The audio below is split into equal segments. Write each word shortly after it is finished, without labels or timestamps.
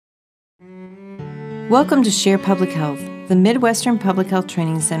Welcome to Share Public Health, the Midwestern Public Health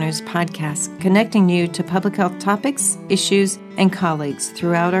Training Center's podcast, connecting you to public health topics, issues, and colleagues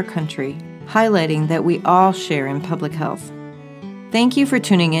throughout our country, highlighting that we all share in public health. Thank you for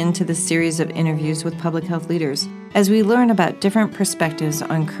tuning in to this series of interviews with public health leaders as we learn about different perspectives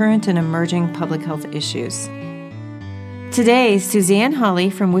on current and emerging public health issues. Today, Suzanne Hawley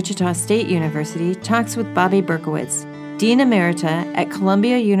from Wichita State University talks with Bobby Berkowitz, Dean Emerita at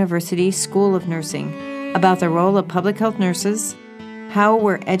Columbia University School of Nursing, about the role of public health nurses, how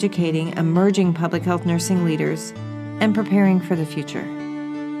we're educating emerging public health nursing leaders, and preparing for the future.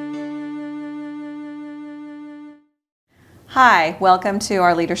 Hi, welcome to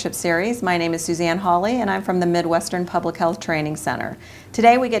our leadership series. My name is Suzanne Hawley and I'm from the Midwestern Public Health Training Center.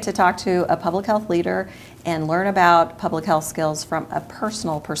 Today we get to talk to a public health leader and learn about public health skills from a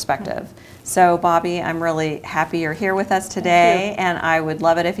personal perspective. So Bobby, I'm really happy you're here with us today, and I would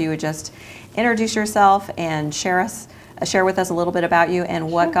love it if you would just introduce yourself and share with us a little bit about you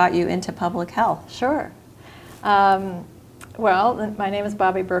and what got you into public health. Sure. Well, my name is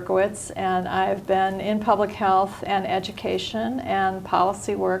Bobby Berkowitz, and I've been in public health and education and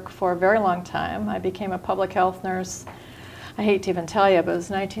policy work for a very long time. I became a public health nurse, I hate to even tell you, but it was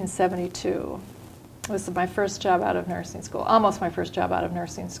 1972. It was my first job out of nursing school, almost my first job out of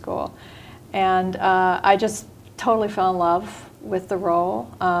nursing school. And I just totally fell in love with the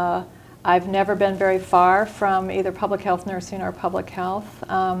role. I've never been very far from either public health nursing or public health.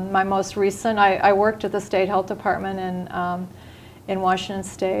 My most recent, I worked at the State Health Department in Washington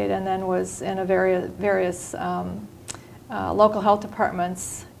State, and then was in a various local health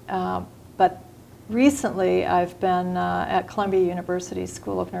departments. But recently I've been at Columbia University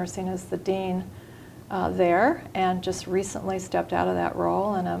School of Nursing as the dean there, and just recently stepped out of that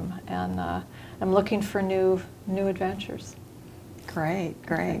role, and I'm looking for new adventures. Great.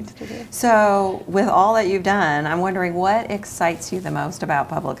 So with all that you've done, I'm wondering what excites you the most about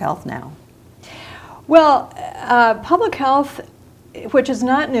public health now? Well, public health, which is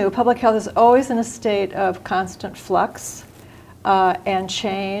not new, public health is always in a state of constant flux and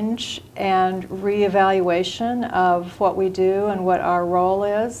change and reevaluation of what we do and what our role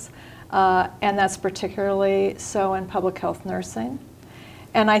is. And that's particularly so in public health nursing.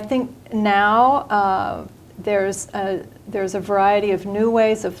 And I think now there's a variety of new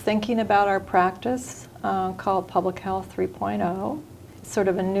ways of thinking about our practice called Public Health 3.0. Sort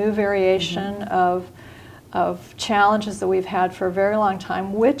of a new variation of challenges that we've had for a very long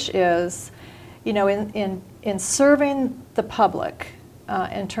time, which is, you know, in serving the public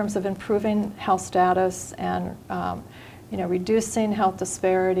in terms of improving health status and you know, reducing health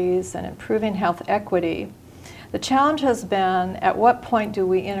disparities and improving health equity. The challenge has been, at what point do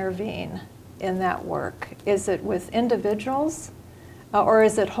we intervene in that work? Is it with individuals or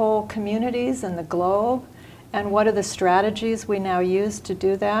is it whole communities in the globe? And what are the strategies we now use to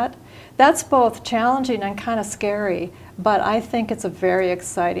do that? That's both challenging and kind of scary, but I think it's a very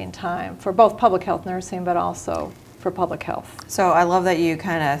exciting time for both public health nursing but also for public health. So I love that you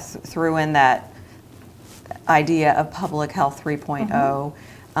kind of threw in that idea of Public Health 3.0.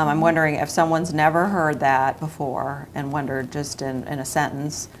 I'm wondering if someone's never heard that before and wondered, just in a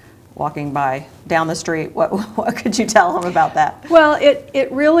sentence, walking by down the street, what could you tell them about that? Well,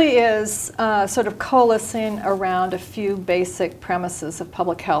 it really is sort of coalescing around a few basic premises of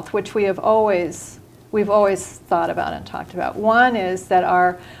public health, which we've always thought about and talked about. One is that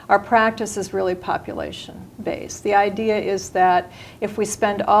our practice is really population-based. The idea is that if we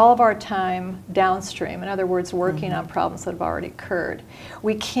spend all of our time downstream, in other words, working on problems that have already occurred,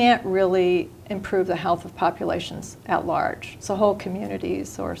 we can't really improve the health of populations at large, so whole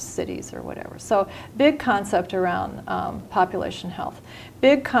communities or cities or whatever. So big concept around population health.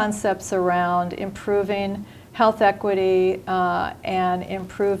 Big concepts around improving health equity and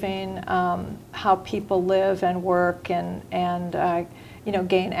improving how people live and work and you know,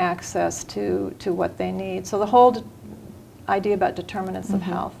 gain access to what they need. So the whole idea about determinants of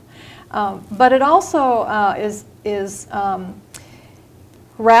health. But it also is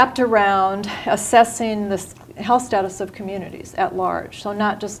wrapped around assessing the health status of communities at large. So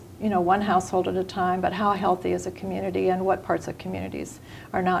not just, you know, one household at a time, but how healthy is a community and what parts of communities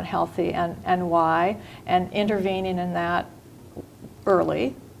are not healthy and why, and intervening in that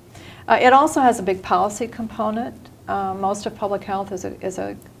early. It also has a big policy component. Most of public health is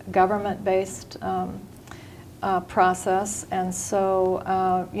a government-based process, and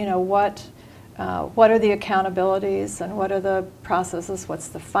so you know, what are the accountabilities and what are the processes, what's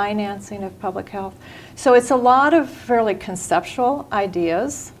the financing of public health. So it's a lot of fairly conceptual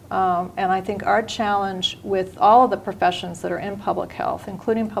ideas And I think our challenge with all of the professions that are in public health,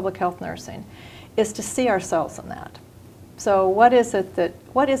 including public health nursing, is to see ourselves in that. So what is it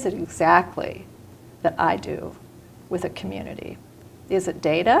exactly that I do with a community? Is it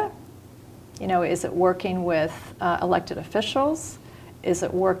data? You know, is it working with elected officials? Is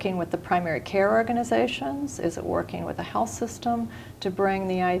it working with the primary care organizations? Is it working with the health system to bring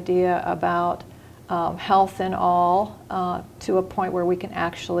the idea about health in all to a point where we can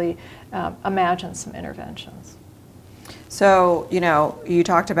actually imagine some interventions? So, you know, you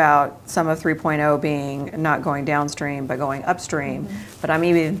talked about some of 3.0 being not going downstream but going upstream, but I'm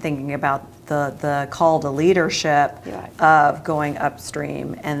even thinking about the call to leadership of going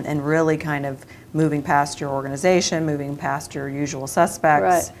upstream and really kind of moving past your organization, moving past your usual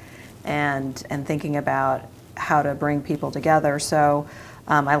suspects, and thinking about how to bring people together. So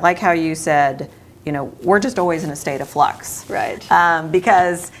I like how you said, you know, we're just always in a state of flux. Right.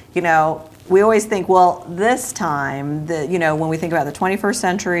 Because, you know, we always think, well, this time, you know, when we think about the 21st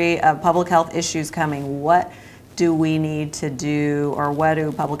century of public health issues coming, what do we need to do, or what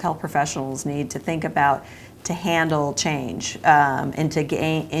do public health professionals need to think about to handle change and to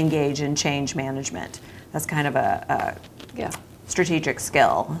engage in change management? That's kind of a strategic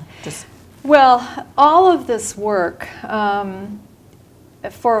skill. Well, all of this work,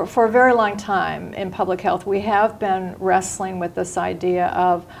 for a very long time in public health, we have been wrestling with this idea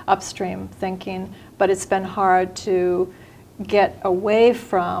of upstream thinking, but it's been hard to get away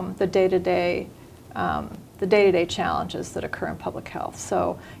from the day-to-day challenges that occur in public health.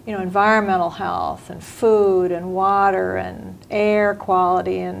 So, you know, environmental health and food and water and air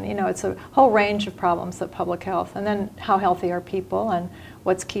quality, and, you know, it's a whole range of problems that public health, and then how healthy are people and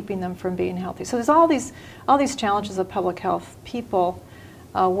what's keeping them from being healthy. So there's all these challenges that public health people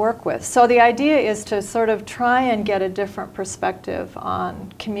work with. So the idea is to sort of try and get a different perspective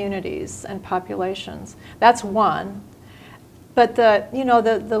on communities and populations. That's one. But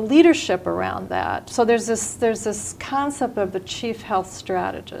the leadership around that. So there's this concept of the chief health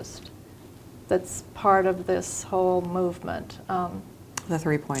strategist that's part of this whole movement. The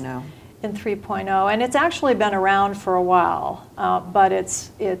 3.0. In 3.0, and it's actually been around for a while, but it's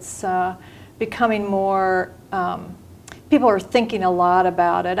becoming more. People are thinking a lot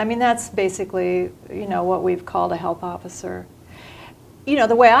about it. I mean, that's basically, you know, what we've called a health officer. You know,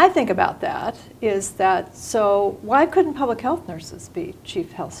 the way I think about that is that, so why couldn't public health nurses be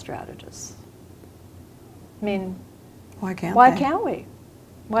chief health strategists? I mean, why can't we?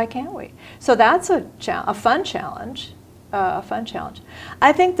 Why can't we? So that's a fun challenge. I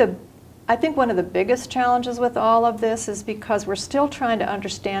think one of the biggest challenges with all of this is because we're still trying to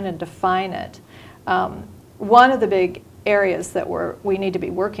understand and define it. One of the big areas that we need to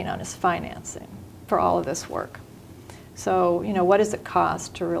be working on is financing for all of this work. So, you know, what does it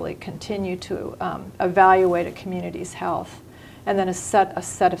cost to really continue to evaluate a community's health, and then a set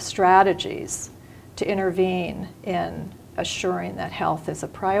of strategies to intervene in assuring that health is a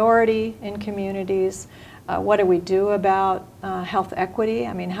priority in communities? What do we do about health equity?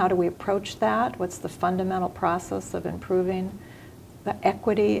 I mean, how do we approach that? What's the fundamental process of improving the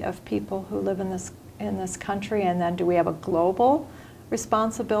equity of people who live in this country? And then do we have a global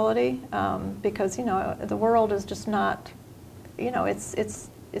responsibility? Because, you know, the world is just not, you know, it's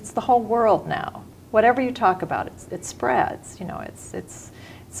the whole world now. Whatever you talk about, it spreads. You know, it's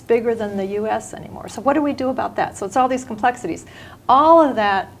bigger than the U.S. anymore. So what do we do about that? So it's all these complexities. All of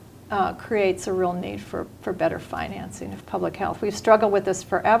that creates a real need for better financing of public health. We've struggled with this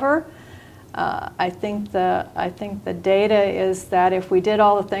forever. I think the data is that if we did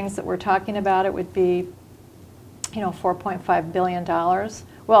all the things that we're talking about, it would be, you know, $4.5 billion.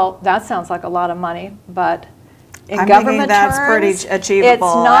 Well, that sounds like a lot of money, but in government that's terms, pretty achievable,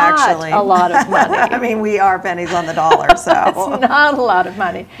 it's not actually. A lot of money. I mean, we are pennies on the dollar, so. It's not a lot of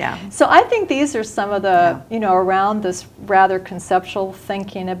money. Yeah. So I think these are some of the, you know, around this rather conceptual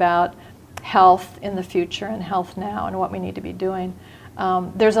thinking about health in the future and health now and what we need to be doing.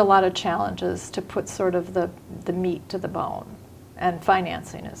 There's a lot of challenges to put sort of the meat to the bone, and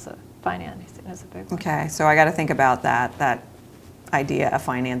financing is a big one. Okay, so I got to think about that idea of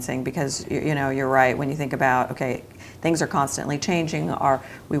financing, because you know, you're right when you think about, okay, things are constantly changing.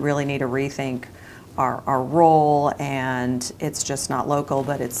 We really need to rethink our role, and it's just not local,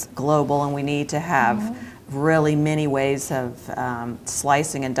 but it's global, and we need to have really many ways of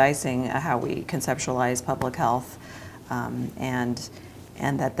slicing and dicing how we conceptualize public health, and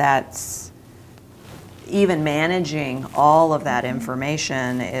that's even managing all of that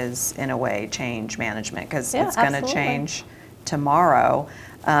information is, in a way, change management, because it's going to change tomorrow.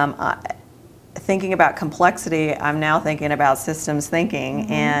 thinking about complexity, I'm now thinking about systems thinking,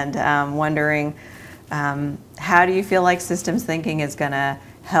 and wondering, how do you feel like systems thinking is going to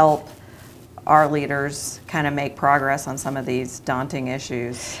help our leaders kind of make progress on some of these daunting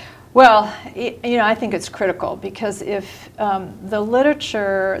issues? Well, I think it's critical, because if the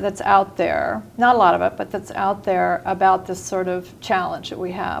literature that's out there, not a lot of it, but that's out there about this sort of challenge that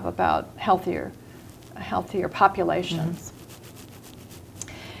we have about healthier populations,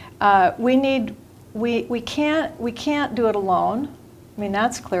 we can't do it alone. I mean,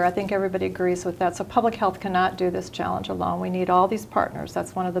 that's clear. I think everybody agrees with that. So public health cannot do this challenge alone. We need all these partners.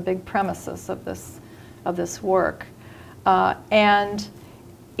 That's one of the big premises of this work. And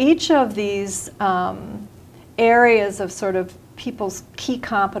each of these areas of sort of people's key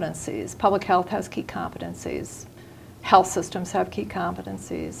competencies, public health has key competencies, health systems have key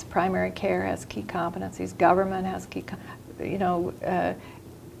competencies, primary care has key competencies, government has key,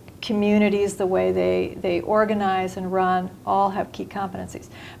 communities, the way they organize and run, all have key competencies.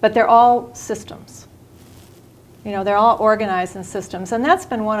 But they're all systems. They're all organized in systems. And that's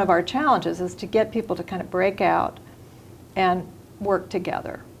been one of our challenges, is to get people to kind of break out and work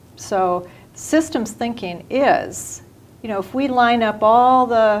together. So systems thinking is, if we line up all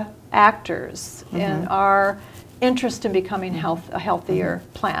the actors in our interest in becoming a healthier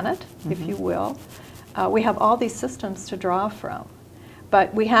planet, if you will, we have all these systems to draw from.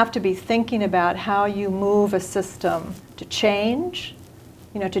 But we have to be thinking about how you move a system to change,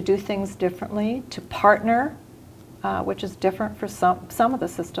 to do things differently, to partner, which is different for some of the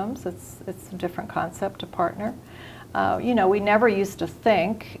systems. It's a different concept to partner. We never used to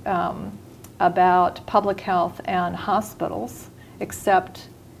think about public health and hospitals, except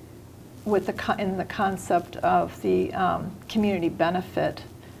in the concept of the community benefit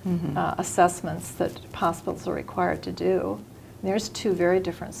assessments that hospitals are required to do. There's two very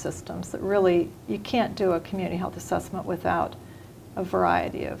different systems that really, you can't do a community health assessment without a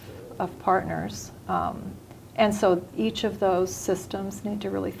variety of partners. And so each of those systems need to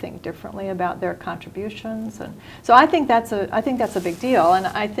really think differently about their contributions. And so I think that's a big deal, and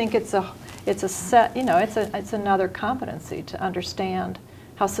I think it's another competency to understand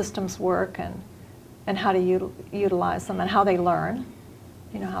how systems work and how to utilize them and how they learn,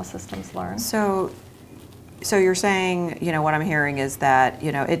 how systems learn. So you're saying, what I'm hearing is that,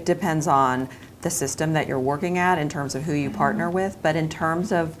 it depends on the system that you're working at in terms of who you partner with, but in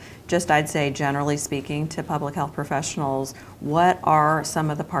terms of just, I'd say, generally speaking to public health professionals, what are some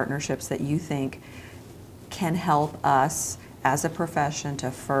of the partnerships that you think can help us as a profession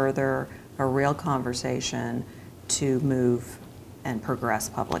to further a real conversation to move and progress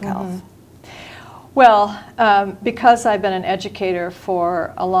public health? Well, because I've been an educator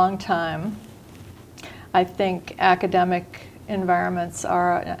for a long time, I think academic environments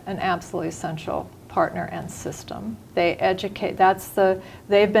are an absolutely essential partner and system. They educate,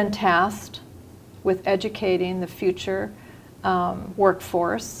 they've been tasked with educating the future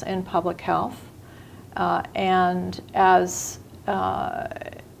workforce in public health. And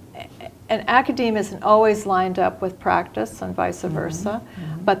academia isn't always lined up with practice and vice versa,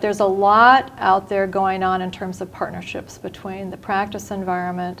 but there's a lot out there going on in terms of partnerships between the practice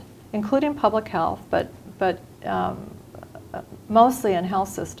environment, including public health, but mostly in health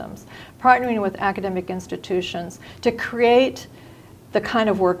systems, partnering with academic institutions to create the kind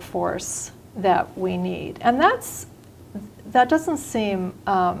of workforce that we need. And that doesn't seem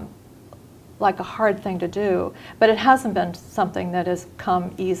like a hard thing to do, but it hasn't been something that has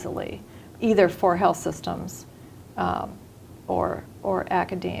come easily, either for health systems or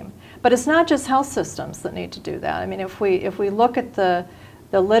academe. But it's not just health systems that need to do that. I mean, if we look at the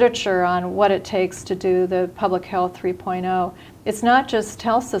literature on what it takes to do the Public Health 3.0, it's not just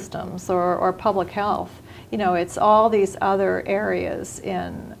health systems or public health. It's all these other areas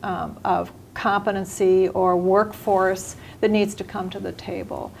of competency or workforce that needs to come to the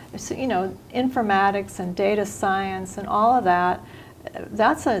table. So, informatics and data science and all of that,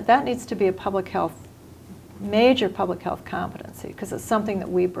 that needs to be a major public health competency, because it's something that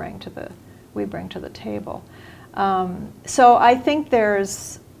we bring to the table. So I think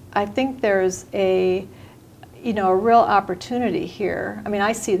there's a real opportunity here. I mean,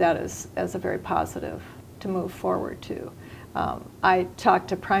 I see that as a very positive to move forward to. I talk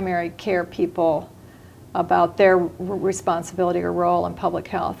to primary care people about their responsibility or role in public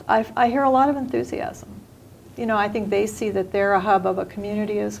health. I hear a lot of enthusiasm. I think they see that they're a hub of a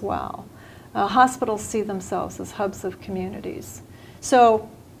community as well. Hospitals see themselves as hubs of communities. So,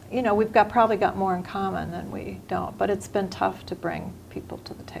 we've probably got more in common than we don't, but it's been tough to bring people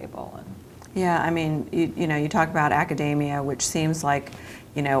to the table. Yeah, I mean, you talk about academia, which seems like,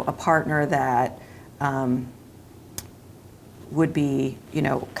 you know, a partner that would be, you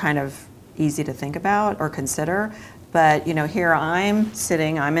know, kind of easy to think about or consider. But, you know, here I'm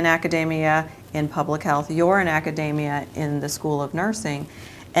sitting, I'm in academia in public health, you're in academia in the School of Nursing,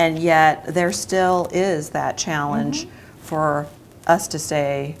 and yet there still is that challenge for us to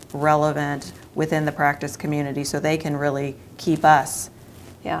stay relevant within the practice community so they can really keep us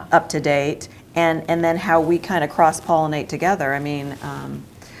up to date, and then how we kind of cross-pollinate together. I mean,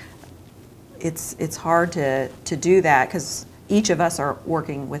 it's hard to do that because each of us are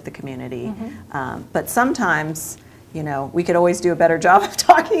working with the community, but sometimes, you know, we could always do a better job of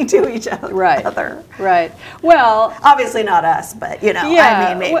talking to each other. Right. Well, obviously not us, but you know, yeah, I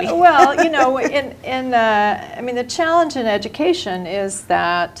mean, maybe. Well, you know, I mean, the challenge in education is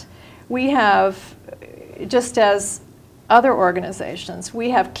that we have, just as other organizations, we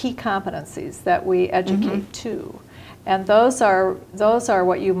have key competencies that we educate to, and those are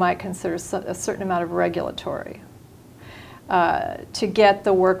what you might consider a certain amount of regulatory. To get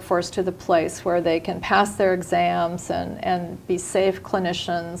the workforce to the place where they can pass their exams and be safe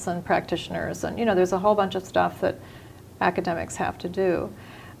clinicians and practitioners, and you know, there's a whole bunch of stuff that academics have to do,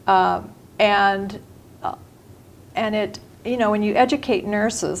 and it, you know, when you educate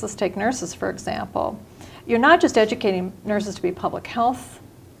nurses, let's take nurses for example, you're not just educating nurses to be public health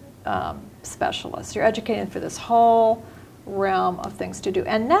specialists, you're educating for this whole realm of things to do.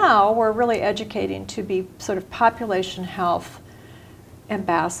 And now we're really educating to be sort of population health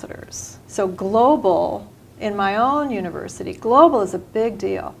ambassadors. So global, in my own university, global is a big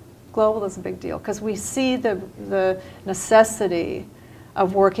deal. Global is a big deal because we see the necessity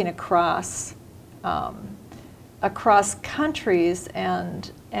of working across countries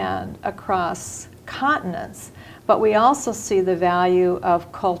and across continents, but we also see the value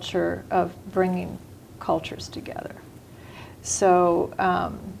of culture, of bringing cultures together. So,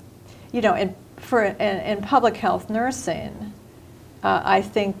 you know, in public health nursing, I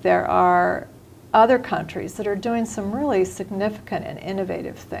think there are other countries that are doing some really significant and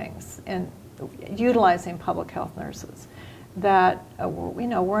innovative things in utilizing public health nurses that you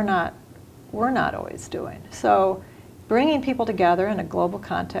know, we're not always doing. So, bringing people together in a global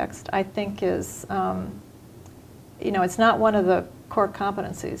context, I think, is you know, it's not one of the core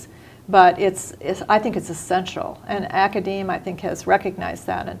competencies. But I think it's essential, and academia, I think, has recognized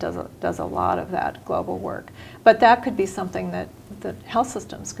that and does a lot of that global work. But that could be something that health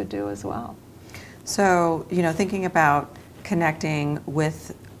systems could do as well. So, you know, thinking about connecting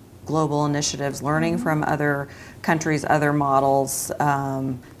with global initiatives, learning from other countries, other models,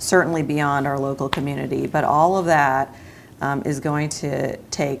 certainly beyond our local community, but all of that is going to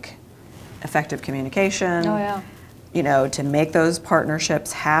take effective communication. Oh, yeah. You know, to make those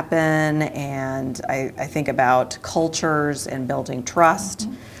partnerships happen, and I think about cultures and building trust.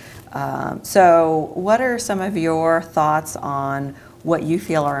 So what are some of your thoughts on what you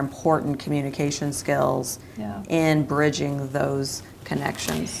feel are important communication skills in bridging those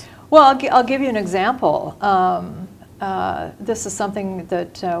connections? Well, I'll give you an example. This is something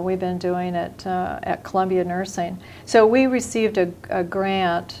that we've been doing at Columbia Nursing. So we received a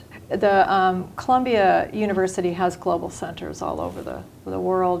grant. The Columbia University has global centers all over the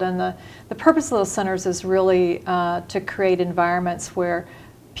world, and the purpose of those centers is really to create environments where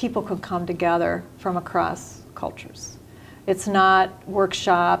people can come together from across cultures. It's not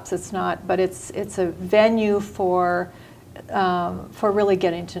workshops, but it's a venue for really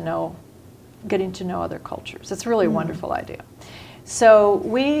getting to know other cultures. It's really a wonderful idea. So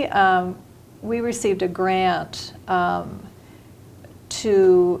we received a grant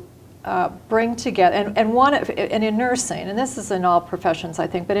to bring together, and in nursing, and this is in all professions, I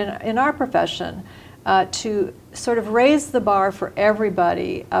think, but in our profession, to sort of raise the bar for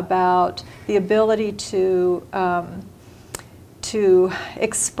everybody about the ability to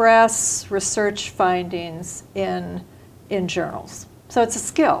express research findings in journals. So it's a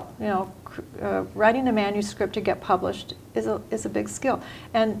skill, you know. Writing a manuscript to get published is a big skill,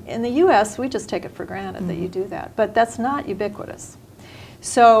 and in the U.S. we just take it for granted that you do that, but that's not ubiquitous.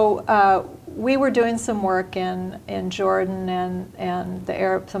 So we were doing some work in Jordan and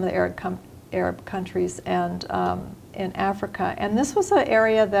some of the Arab countries and in Africa, and this was an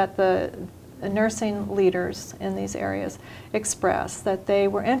area that the nursing leaders in these areas expressed that they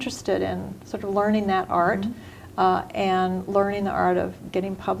were interested in sort of learning that art and learning the art of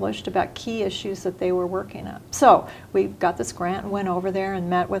getting published about key issues that they were working on. So we got this grant and went over there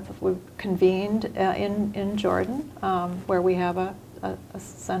and we convened in Jordan where we have a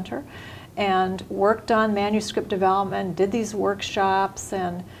center, and worked on manuscript development, did these workshops,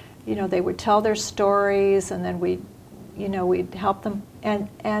 and you know, they would tell their stories, and then we you know, we'd help them, and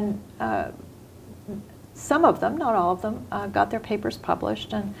some of them, not all of them, got their papers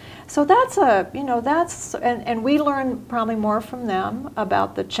published, and so that's and we learned probably more from them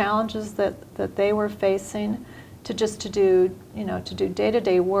about the challenges that they were facing to do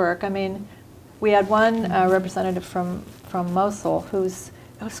day-to-day work. I mean, we had one representative from Mosul whose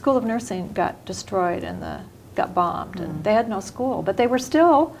School of Nursing got destroyed and got bombed, and they had no school, but they were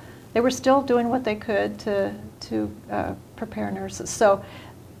still doing what they could to prepare nurses. So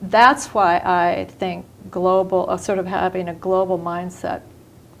that's why I think sort of having a global mindset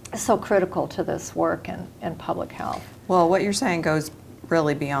is so critical to this work in public health. Well, what you're saying goes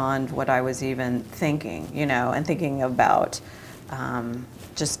really beyond what I was even thinking, you know, and thinking about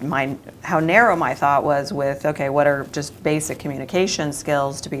just how narrow my thought was with, okay, what are just basic communication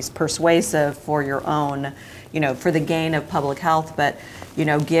skills to be persuasive for your own, you know, for the gain of public health, but, you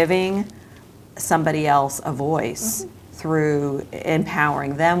know, giving somebody else a voice through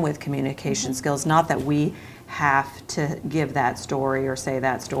empowering them with communication skills. Not that we have to give that story or say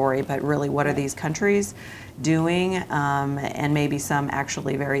that story, but really what are these countries doing, and maybe some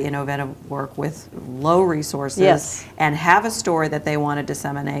actually very innovative work with low resources, and have a story that they want to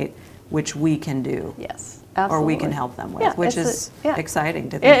disseminate, which we can do. Yes. Absolutely. Or we can help them with, which is exciting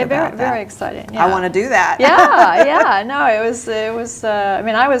to think about. Very, that. Very exciting. Yeah. I want to do that. Yeah. No, it was. I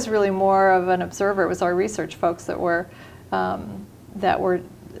mean, I was really more of an observer. It was our research folks that were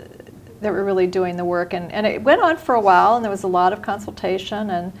really doing the work, and it went on for a while, and there was a lot of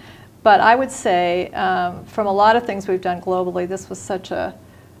consultation. But I would say, from a lot of things we've done globally, this was such a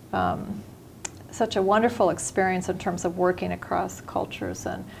wonderful experience in terms of working across cultures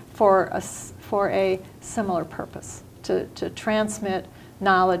and for a similar purpose, to transmit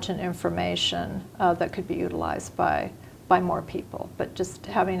knowledge and information that could be utilized by more people. But just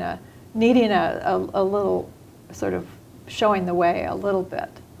needing a little sort of showing the way a little bit.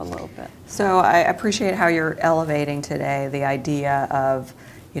 So I appreciate how you're elevating today the idea of,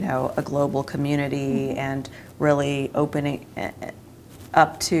 you know, a global community and really opening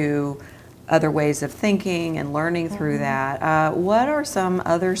up to other ways of thinking and learning through that. What are some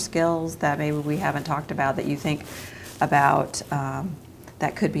other skills that maybe we haven't talked about that you think about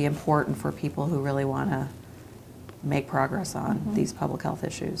that could be important for people who really want to make progress on these public health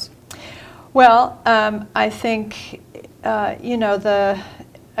issues? Well, I think, you know,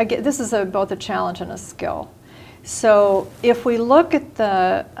 this is both a challenge and a skill. So if we look at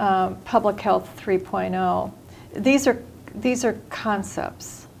the Public Health 3.0, these are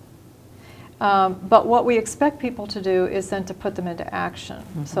concepts. But what we expect people to do is then to put them into action.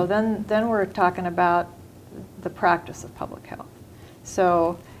 So then we're talking about the practice of public health.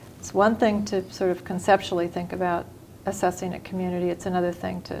 So it's one thing to sort of conceptually think about assessing a community. It's another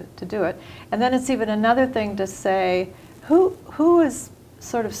thing to do it. And then it's even another thing to say, who is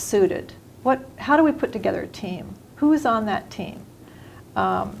sort of suited? How do we put together a team? Who is on that team?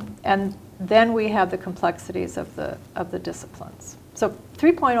 And then we have the complexities of the disciplines. So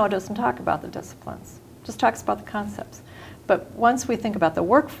 3.0 doesn't talk about the disciplines, just talks about the concepts. But once we think about the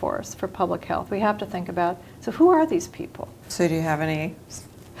workforce for public health, we have to think about, so who are these people? So do you have any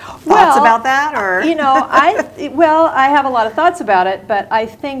thoughts about that? Or you know, I have a lot of thoughts about it, but I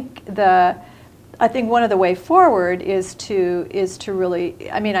think one of the way forward is to really,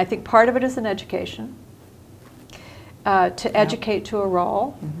 I mean, I think part of it is in education, to educate to a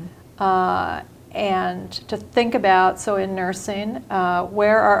role, and to think about, so in nursing,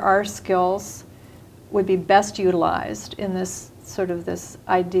 where our skills would be best utilized in this this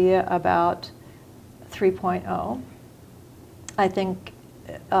idea about 3.0. I think,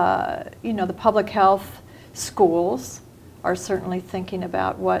 you know, the public health schools are certainly thinking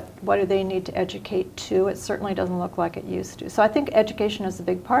about what do they need to educate to. It certainly doesn't look like it used to. So I think education is a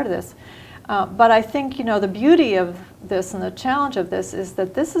big part of this. But I think, you know, the beauty of this and the challenge of this is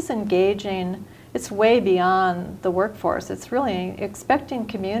that this is engaging, it's way beyond the workforce. It's really expecting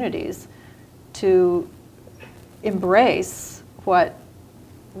communities to embrace what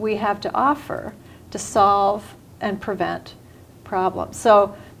we have to offer to solve and prevent problems.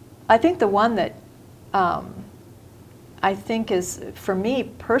 So I think the one that I think is, for me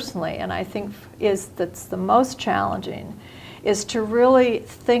personally, and I think that's the most challenging, is to really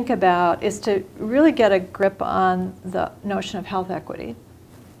think about, is to really get a grip on the notion of health equity.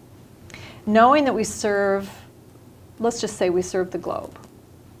 Knowing that we serve, let's just say we serve the globe.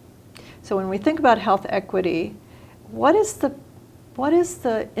 So when we think about health equity, what is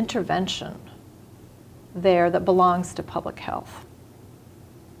the intervention there that belongs to public health?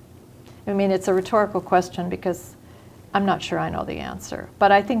 I mean, it's a rhetorical question because I'm not sure I know the answer,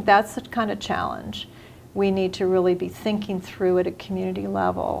 but I think that's the kind of challenge. we need to really be thinking through at a community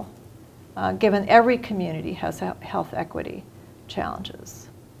level, given every community has health equity challenges.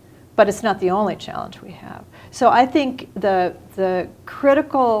 But it's not the only challenge we have. So I think the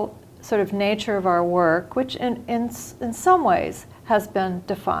critical sort of nature of our work, which in some ways has been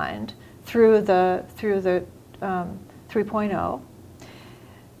defined through the 3.0,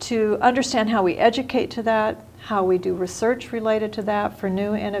 to understand how we educate to that, how we do research related to that for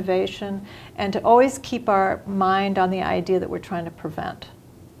new innovation, and to always keep our mind on the idea that we're trying to prevent.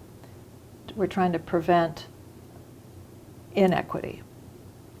 We're trying to prevent inequity.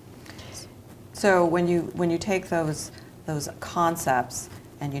 So when you take those concepts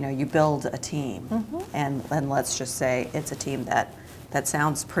and you build a team, and let's just say it's a team that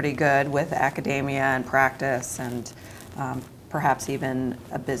sounds pretty good with academia and practice and perhaps even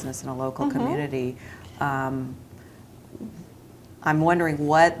a business in a local community. I'm wondering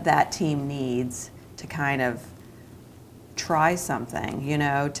what that team needs to kind of try something,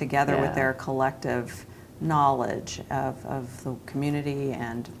 together with their collective knowledge of the community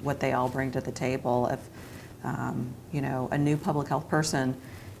and what they all bring to the table. If a new public health person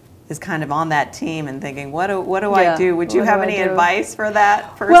is kind of on that team and thinking, what do I do? Would you have any advice for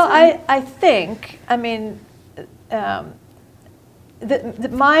that person? Well, I think,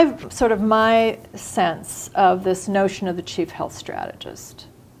 my sense of this notion of the chief health strategist.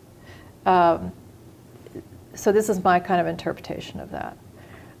 So this is my kind of interpretation of that.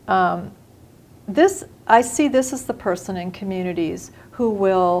 I see this as the person in communities who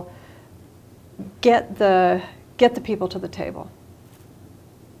will get the people to the table.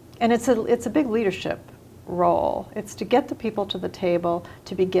 And it's a big leadership role. It's to get the people to the table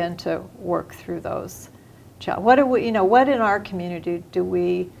to begin to work through those challenges. What in our community do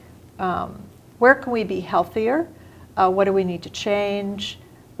we, where can we be healthier? What do we need to change?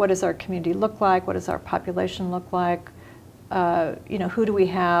 What does our community look like? What does our population look like? Who do we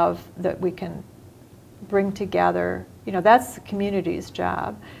have that we can bring together? That's the community's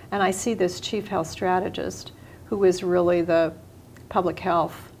job. And I see this chief health strategist who is really the public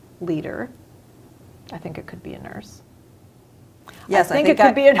health leader. I think it could be a nurse. Yes, I think it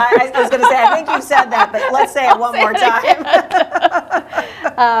could be a nurse. I was going to say, I think you said that, but let's say it one more time.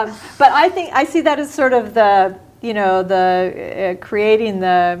 But I see that as sort of the creating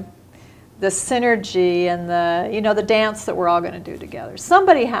the synergy and the dance that we're all going to do together.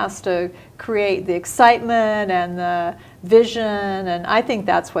 Somebody has to create the excitement and the vision, and I think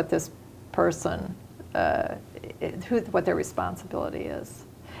that's what this person, what their responsibility is.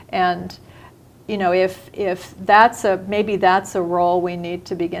 And if maybe that's a role we need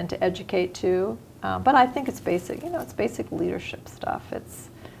to begin to educate to. But I think it's basic, it's basic leadership stuff.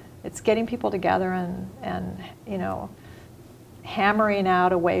 It's getting people together and hammering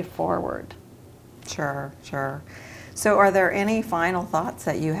out a way forward. Sure. So are there any final thoughts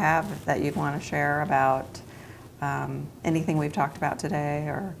that you have that you'd want to share about anything we've talked about today,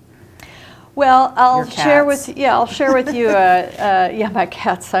 or? Well, I'll share with you. My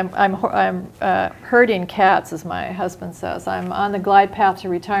cats. I'm herding cats, as my husband says. I'm on the glide path to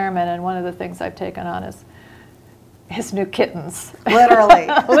retirement, and one of the things I've taken on is his new kittens. Literally.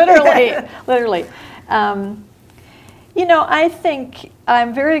 Literally. I think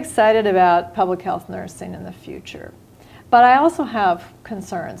I'm very excited about public health nursing in the future, but I also have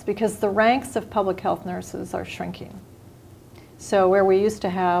concerns because the ranks of public health nurses are shrinking. So where we used to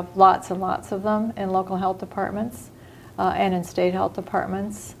have lots and lots of them in local health departments and in state health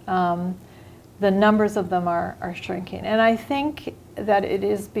departments, the numbers of them are shrinking. And I think that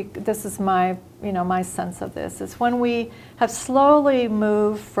this is my sense of this, is when we have slowly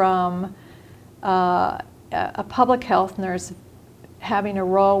moved from a public health nurse having a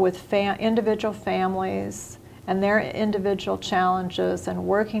role with individual families and their individual challenges and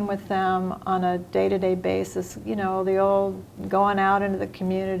working with them on a day-to-day basis, the old going out into the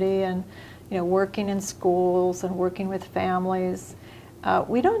community and, working in schools and working with families.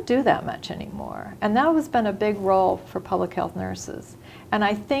 We don't do that much anymore. And that has been a big role for public health nurses. And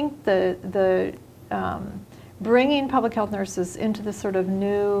I think the bringing public health nurses into this sort of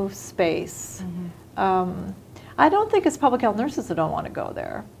new space, I don't think it's public health nurses that don't want to go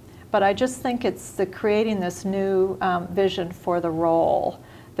there. But I just think it's creating this new vision for the role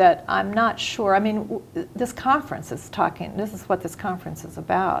that I'm not sure. This conference is talking, this is what this conference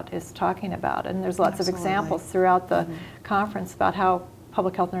is talking about. And there's lots of examples throughout the conference about how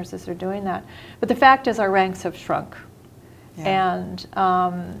public health nurses are doing that. But the fact is our ranks have shrunk. Yeah.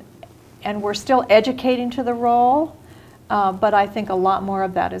 And we're still educating to the role. But I think a lot more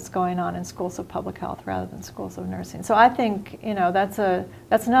of that is going on in schools of public health rather than schools of nursing. So I think,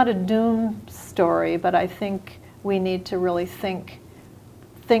 that's not a doom story, but I think we need to really think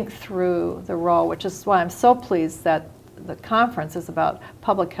through the role, which is why I'm so pleased that the conference is about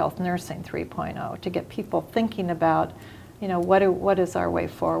public health nursing 3.0, to get people thinking about, what is our way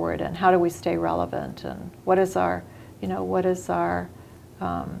forward, and how do we stay relevant, and what is our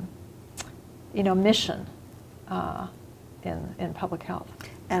mission in public health.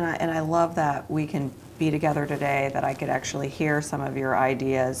 And I love that we can be together today, that I could actually hear some of your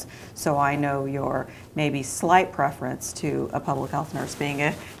ideas, so I know your maybe slight preference to a public health nurse being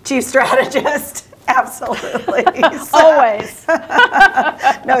a chief strategist. Absolutely. Always.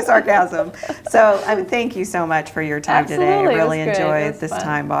 No sarcasm. So thank you so much for your time today. I really enjoyed this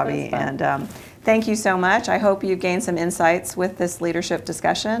time, Bobby. And thank you so much. I hope you gained some insights with this leadership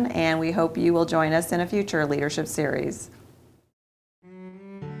discussion, and we hope you will join us in a future leadership series.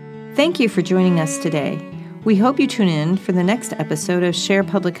 Thank you for joining us today. We hope you tune in for the next episode of Share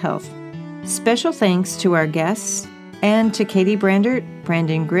Public Health. Special thanks to our guests and to Katie Brandert,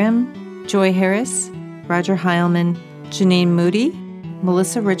 Brandon Grimm, Joy Harris, Roger Heilman, Janine Moody,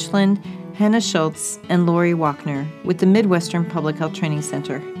 Melissa Richland, Hannah Schultz, and Lori Walkner with the Midwestern Public Health Training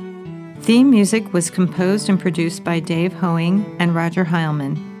Center. Theme music was composed and produced by Dave Hoeing and Roger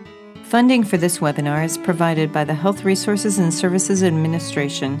Heilman. Funding for this webinar is provided by the Health Resources and Services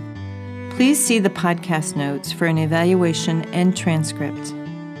Administration. Please see the podcast notes for an evaluation and transcript.